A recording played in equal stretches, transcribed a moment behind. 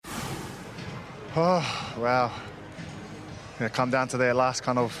Oh, wow. Yeah, come down to their last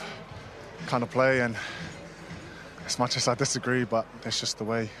kind of play, and as much as I disagree, but that's just the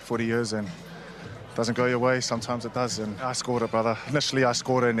way footy is, and it doesn't go your way. Sometimes it does, and I scored it, brother. Initially, I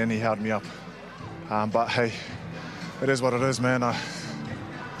scored it, and then he held me up. But hey, it is what it is, man.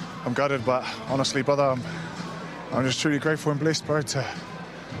 I'm gutted, but honestly, brother, I'm just truly grateful and blessed, bro, to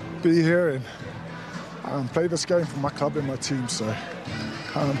be here and play this game for my club and my team. So,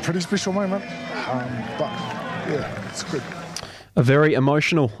 pretty special moment. But yeah, it's good. A very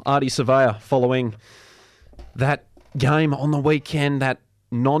emotional Artie Surveyor following that game on the weekend, that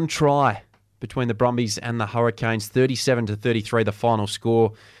non-try between the Brumbies and the Hurricanes, 37-33, the final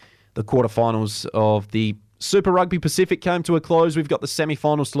score. The quarterfinals of the Super Rugby Pacific came to a close. We've got the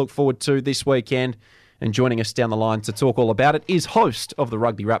semi-finals to look forward to this weekend. And joining us down the line to talk all about it is host of the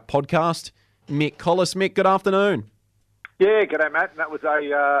Rugby Wrap podcast, Mick Colliss. Mick, good afternoon. Yeah, g'day, Matt. That was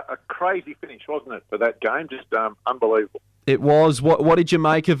a crazy finish, wasn't it, for that game? Just unbelievable. It was. What did you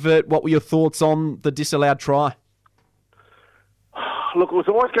make of it? What were your thoughts on the disallowed try? Look, it was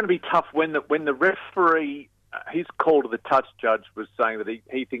always going to be tough when the referee, his call to the touch judge was saying that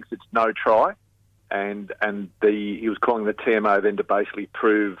he thinks it's no try, and he was calling the TMO then to basically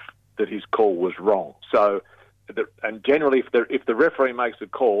prove that his call was wrong. So, and generally, if the referee makes a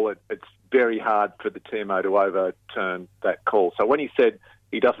call, it's very hard for the TMO to overturn that call. So when he said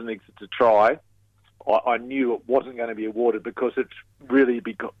he doesn't think it's a try, I knew it wasn't going to be awarded because it's really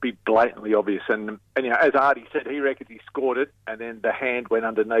be blatantly obvious. And as Artie said, he reckons he scored it, and then the hand went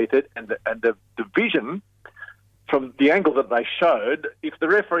underneath it, and the vision from the angle that they showed, if the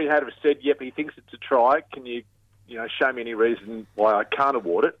referee had have said, "Yep, he thinks it's a try," can you show me any reason why I can't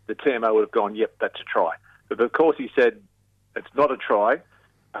award it? The TMO would have gone, "Yep, that's a try." But of course, he said it's not a try.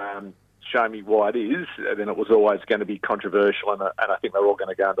 Show me why it is, and then it was always going to be controversial, and I think they were all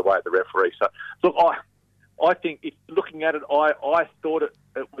going to go in the way of the referee. So, look, I think if looking at it, I thought it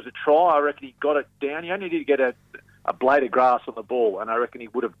was a try. I reckon he got it down. He only did get a blade of grass on the ball, and I reckon he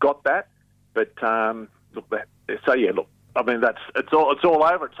would have got that. But look, I mean it's all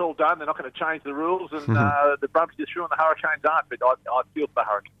over. It's all done. They're not going to change the rules, and the Brumbies are through, and the Hurricanes aren't. But I feel for the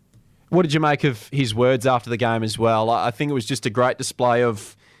Hurricanes. What did you make of his words after the game as well? I think it was just a great display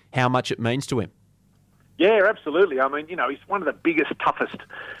of how much it means to him. Yeah, absolutely. I mean, he's one of the biggest, toughest,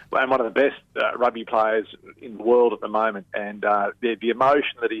 and one of the best rugby players in the world at the moment. And the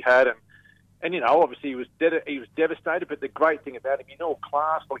emotion that he had, and obviously he was devastated. But the great thing about him,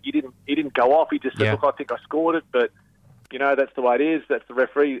 class, like he didn't go off. He just said, "Look, I think I scored it, but that's the way it is. That's the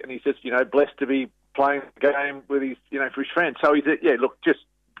referee." And he says, blessed to be playing the game with his, for his friends. So he's, just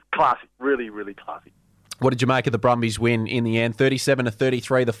classic, really, really classic. What did you make of the Brumbies win in the end?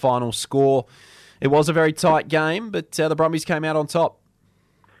 37-33, the final score. It was a very tight game, but the Brumbies came out on top.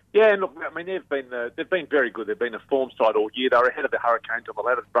 Yeah, and look, I mean, they've been very good. They've been a form side all year. They were ahead of the Hurricanes on the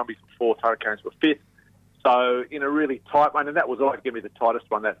ladder. The Brumbies were fourth, Hurricanes were fifth. So in a really tight one, and that was always going to be the tightest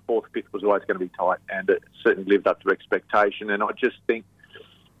one. That fourth, fifth was always going to be tight, and it certainly lived up to expectation. And I just think,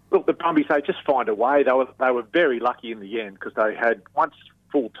 look, the Brumbies, they just find a way. They were very lucky in the end because they had once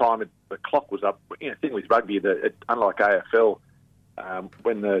full time, the clock was up. The thing with rugby, unlike AFL,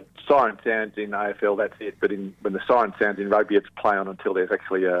 when the siren sounds in AFL, that's it. But when the siren sounds in rugby, it's play on until there's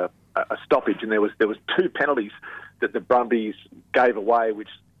actually a stoppage. And there was two penalties that the Brumbies gave away, which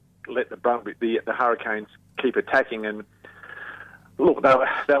let the Hurricanes keep attacking. And look,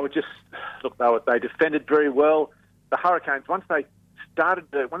 they defended very well. The Hurricanes, once they started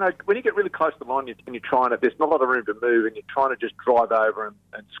when you get really close to the line and you're trying to, there's not a lot of room to move and you're trying to just drive over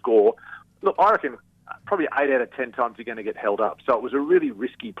and score. Look, I reckon probably 8 out of 10 times you're going to get held up. So it was a really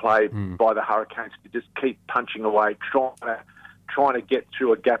risky play by the Hurricanes to just keep punching away, trying to get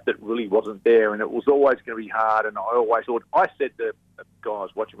through a gap that really wasn't there. And it was always going to be hard. And I said to the guy I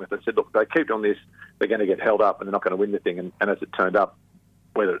was watching with, I said, look, they keep on this, they're going to get held up and they're not going to win the thing. And as it turned up,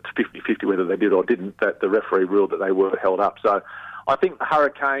 whether it's 50-50, whether they did or didn't, that the referee ruled that they were held up. So I think the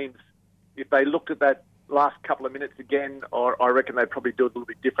Hurricanes, if they looked at that last couple of minutes again, I reckon they'd probably do it a little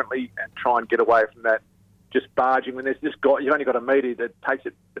bit differently and try and get away from that just barging. When there's this guy, you've only got a meter that takes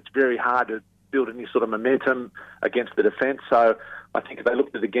it. It's very hard to build any sort of momentum against the defence. So I think if they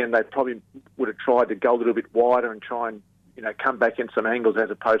looked at it again, they probably would have tried to go a little bit wider and try and come back in some angles as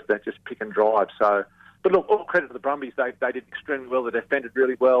opposed to that just pick and drive. So, but look, all credit to the Brumbies. They did extremely well. They defended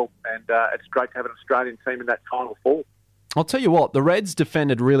really well, and it's great to have an Australian team in that final four. I'll tell you what, the Reds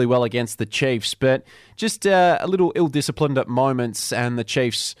defended really well against the Chiefs, but just a little ill-disciplined at moments, and the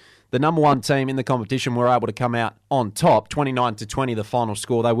Chiefs, the number one team in the competition, were able to come out on top, 29-20 the final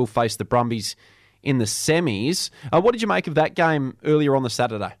score. They will face the Brumbies in the semis. What did you make of that game earlier on the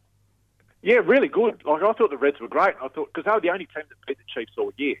Saturday? Yeah, really good. Like, I thought the Reds were great. I thought, because they were the only team that beat the Chiefs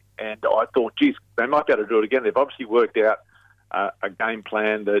all year. And I thought, geez, they might be able to do it again. They've obviously worked out a game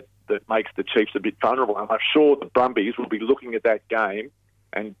plan that makes the Chiefs a bit vulnerable. And I'm sure the Brumbies will be looking at that game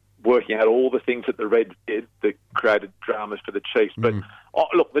and working out all the things that the Reds did that created dramas for the Chiefs. But,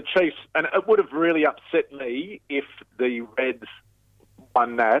 look, the Chiefs, and it would have really upset me if the Reds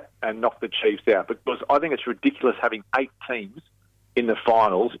won that and knocked the Chiefs out, because I think it's ridiculous having 8 teams in the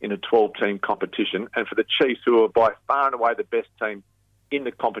finals in a 12-team competition, and for the Chiefs, who are by far and away the best team in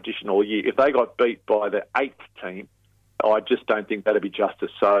the competition all year, if they got beat by the 8th team, I just don't think that'd be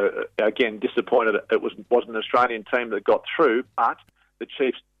justice. So, again, disappointed it wasn't an Australian team that got through, but the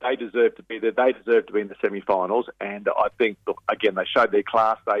Chiefs, they deserve to be there. They deserve to be in the semi-finals, and I think, look, again, they showed their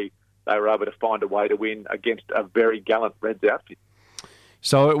class. They were able to find a way to win against a very gallant Reds outfit.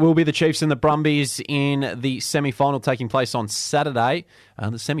 So it will be the Chiefs and the Brumbies in the semi-final taking place on Saturday.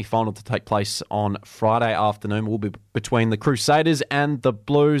 The semi-final to take place on Friday afternoon will be between the Crusaders and the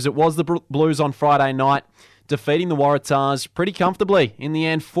Blues. It was the Blues on Friday night, defeating the Waratahs pretty comfortably. In the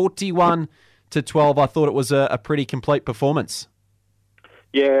end, 41-12. I thought it was a pretty complete performance.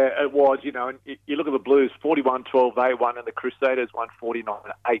 Yeah, it was. You know, and you look at the Blues, 41-12 they won, and the Crusaders won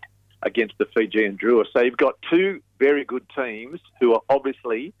 49-8. Against the Fijian Drua. So you've got 2 very good teams who are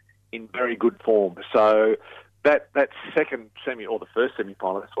obviously in very good form. So that second semi, or the first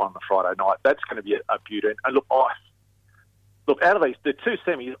semi-final, that's one on the Friday night, that's going to be a beauty. And look, out of these, the 2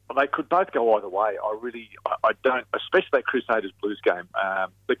 semis, they could both go either way. I don't, especially that Crusaders Blues game.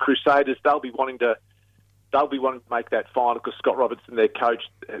 The Crusaders, they'll be wanting to make that final because Scott Robertson, their coach,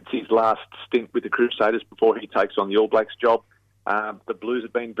 it's his last stint with the Crusaders before he takes on the All Blacks job. The Blues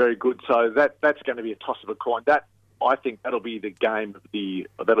have been very good, so that's going to be a toss of a coin. I think that'll be the game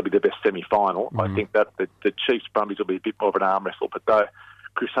that'll be the best semi-final. I think that the Chiefs Brumbies will be a bit more of an arm wrestle, but the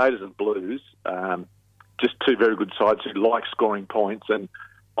Crusaders and Blues, just 2 very good sides who like scoring points, and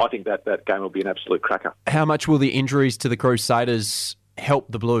I think that game will be an absolute cracker. How much will the injuries to the Crusaders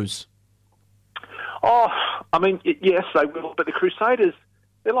help the Blues? Oh, I mean, yes, they will, but the Crusaders,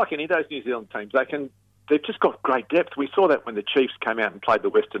 they're like any of those New Zealand teams. They've just got great depth. We saw that when the Chiefs came out and played the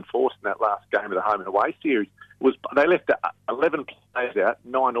Western Force in that last game of the home and away series. They left 11 players out,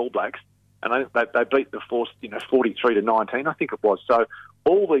 9 All Blacks, and they beat the Force, 43-19, I think it was. So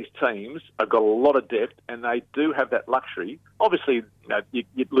all these teams have got a lot of depth, and they do have that luxury. Obviously,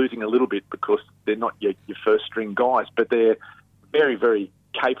 you're losing a little bit because they're not your first string guys, but they're very, very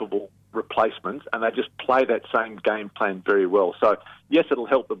capable replacements, and they just play that same game plan very well. So, yes, it'll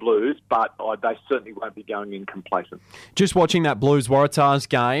help the Blues, but they certainly won't be going in complacent. Just watching that Blues-Waratahs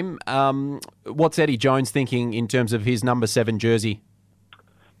game, what's Eddie Jones thinking in terms of his number 7 jersey?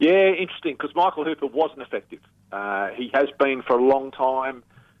 Yeah, interesting, because Michael Hooper wasn't effective. He has been for a long time,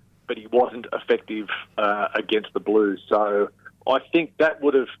 but he wasn't effective against the Blues. So I think that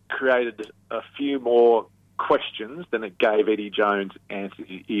would have created a few more questions than it gave Eddie Jones answers.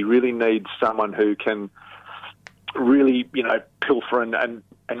 He really needs someone who can really, pilfer and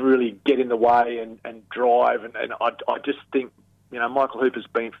really get in the way and drive. And I just think, Michael Hooper's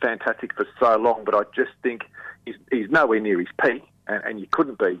been fantastic for so long, but I just think he's nowhere near his peak. And you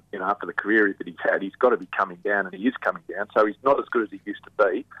couldn't be, after the career that he's had. He's got to be coming down, and he is coming down. So he's not as good as he used to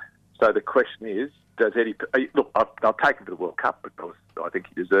be. So the question is, does Eddie... Look, I'll take him to the World Cup because I think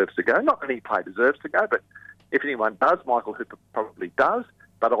he deserves to go. Not that any player deserves to go, but if anyone does, Michael Hooper probably does.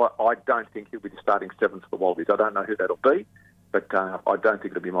 But I don't think he'll be the starting 7 for the Wallabies. I don't know who that'll be, but I don't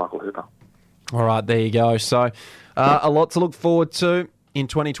think it'll be Michael Hooper. All right, there you go. So a lot to look forward to in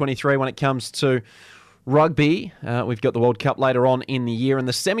 2023 when it comes to rugby. We've got the World Cup later on in the year and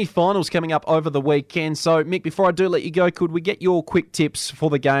the semi-finals coming up over the weekend. So, Mick, before I do let you go, could we get your quick tips for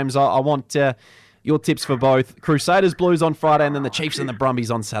the games? I want your tips for both Crusaders Blues on Friday and then the Chiefs and the Brumbies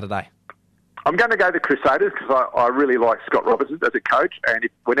on Saturday. I'm going to go the Crusaders because I really like Scott Robertson as a coach, and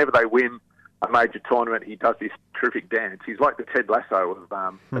whenever they win a major tournament, he does this terrific dance. He's like the Ted Lasso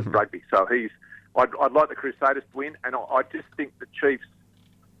of rugby. So I'd like the Crusaders to win, and I just think the Chiefs...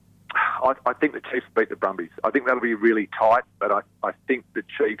 I think the Chiefs beat the Brumbies. I think that'll be really tight, but I think the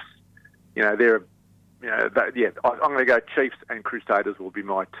Chiefs, I'm going to go Chiefs and Crusaders will be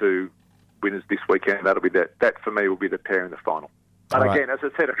my 2 winners this weekend. That'll be that for me will be the pair in the final. But again, as I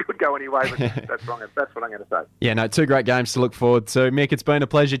said, it could go anyway, but that's what I'm going to say. Yeah, no, 2 great games to look forward to. Mick, it's been a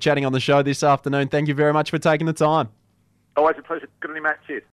pleasure chatting on the show this afternoon. Thank you very much for taking the time. Always a pleasure. Good on you, Matt. Cheers.